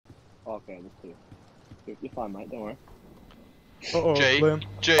Okay, let's see. You're fine, mate. Don't worry. Uh-oh, Liam.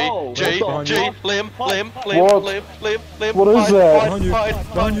 Liam. What is that?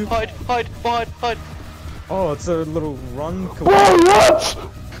 Hide. Oh, it's a little run. Whoa, what?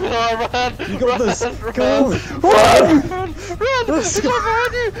 Run! You got this! Run! Come on! Run! Let's It's go. right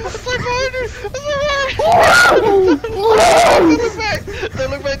behind you! It's right behind you! It's right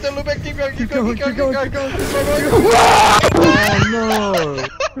Don't look back! Keep going! Keep going! Oh no!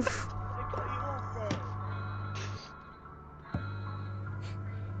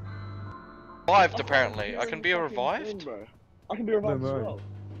 Revived apparently. I can be revived? I can be revived as No, well.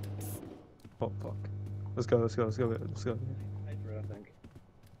 Oh fuck. Let's go. I think.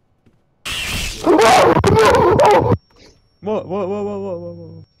 What?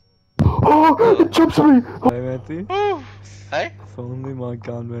 Oh, it jumps me! Hey, Matthew. Woo. Hey? If only my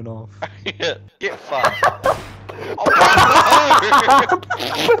gun went off. Get fucked. Oh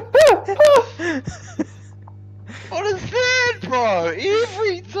no! What is that, bro?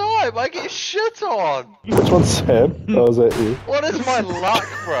 Every time I get shit on. Which one's Sam? Oh, was that you? What is my luck,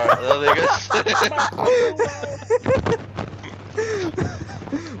 bro? Oh, there goes.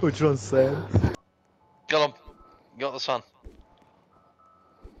 Which one's Sam? Got him. Got the sun.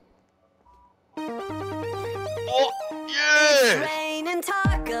 Oh, yeah!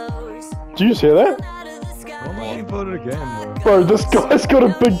 Did you just hear that? Why don't you put it again, bro? Bro, this guy's got a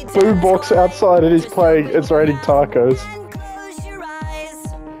big boombox outside and he's playing It's Raining Tacos.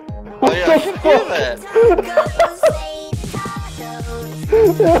 Oh yeah, I can hear that.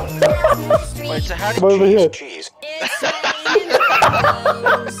 Wait, so how do Come over here.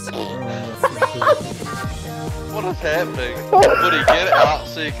 What is happening? Woody, get it out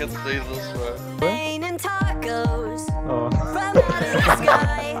so you can see this, bro. Oh.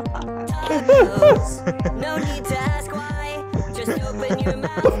 No need to ask why. Just open your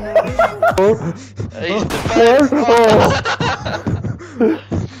mouth. He's the best.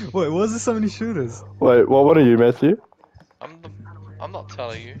 Wait, why is there so many shooters? Wait, what are you, Matthew? I'm not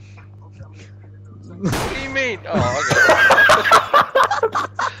telling you. What do you mean? Oh,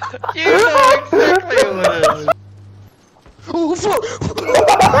 okay. You know exactly what it is. Oh fuck!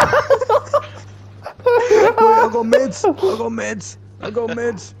 Wait, I got meds.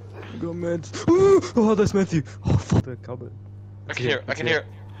 Oh, that's Matthew. Oh fuck, the cupboard. I can hear it. I can hear it.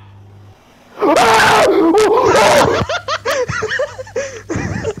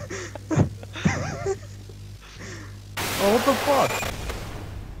 Oh, what the fuck?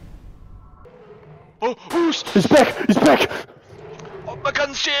 Oh, whoosh! He's back! Oh, my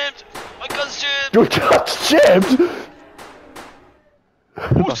gun's jammed! Your gun's jammed!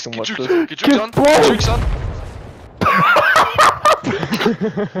 Whoosh! Get jukes on! blown. Get jukes on!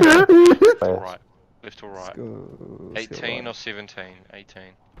 Right. Left or right? 18 or 17? 18.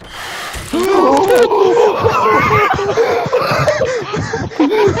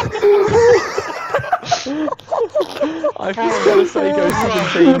 I was gonna say go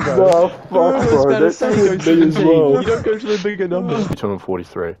 17, bro. Nah, fuck, bro. That's Say go me as 17. well. You don't go for the bigger numbers.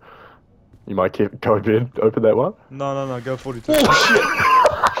 243. You might go in, open that one. No, go 42. Oh shit!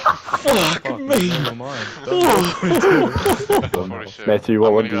 Fuck me! Never mind. Don't go 42. Matthew,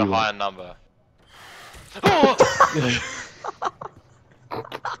 what one do I'm you gonna go a higher want? number. Right.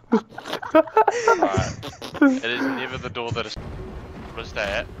 It is never the door that is. What is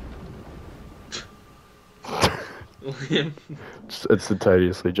that? It's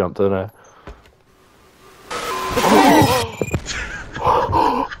instantaneously jumped in there.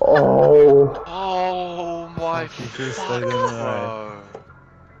 Oh. Oh my should've fuck, stayed in there. bro.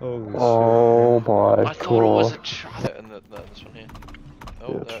 Holy Oh my I thought it was a god. child in this one here.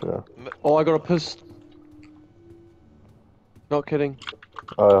 Oh, Yeah, sure. Oh, I got a piss. Not kidding.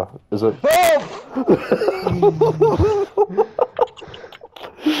 Is it?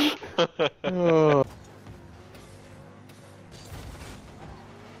 Oh.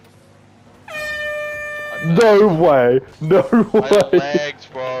 No way! No I way! lagged,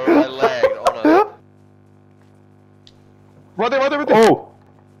 bro. I lagged on it. Right there. Oh!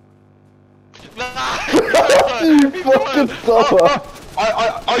 You fucking sucker!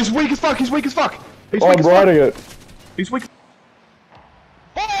 Oh, he's weak as fuck. He's weak as fuck. I'm riding it. He's weak.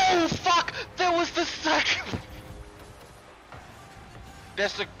 Oh fuck! That was the second.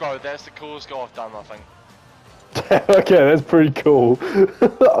 That's the coolest goal I've done, I think. Okay, that's pretty cool.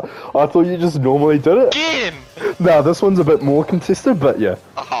 I thought you just normally did it. Again! Nah, this one's a bit more contested, but yeah.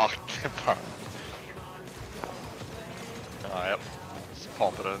 Oh, bro. Oh, yep. Just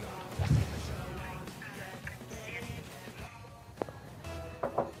pop it in.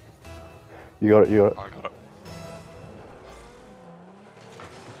 You got it. I got it.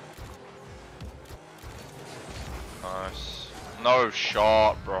 Nice. No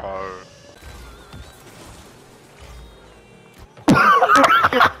shot, bro.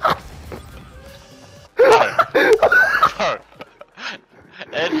 Bro.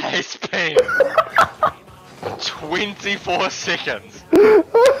 It has been 24 seconds.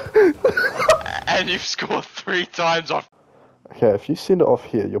 And you've scored 3 times off. Okay, if you send it off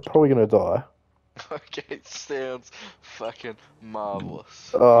here, you're probably gonna die. Okay, it sounds fucking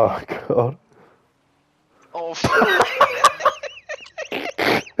marvelous. Oh god. Oh,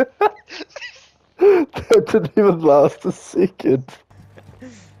 That didn't even last a second.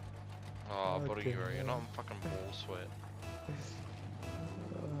 oh, buddy, Okay. you're not in fucking ball sweat.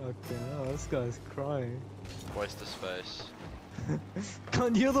 Okay, oh, this guy's crying. Waste of space.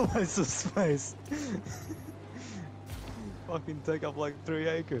 Can't you the waste of space? Fucking take up like 3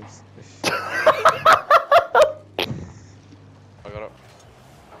 acres. I got it.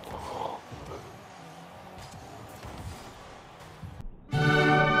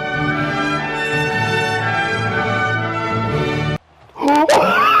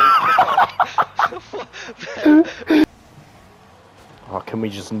 Oh, can we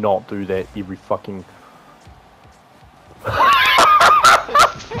just not do that every fucking...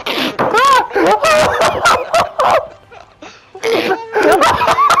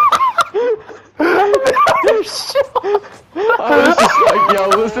 I was just like,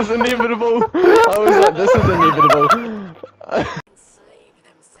 yo, this is inevitable. I was like, this is inevitable.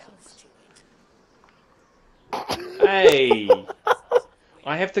 Hey!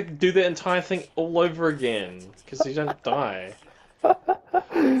 I have to do the entire thing all over again, because you don't die. Oh,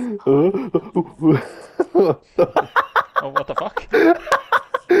 what the fuck?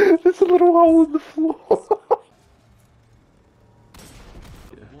 There's a little hole in the floor.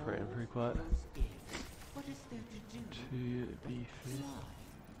 Yeah, pretty quiet. To be fair.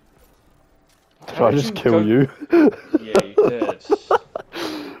 Did I just kill you? Yeah, you did.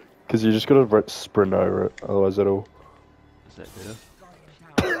 Because you just gotta sprint over it, otherwise it'll... Is that better?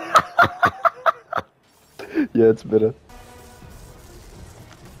 Yeah, it's better.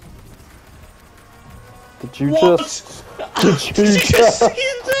 Did you What? just... Did you Did you just just... see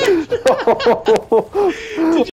it? Oh.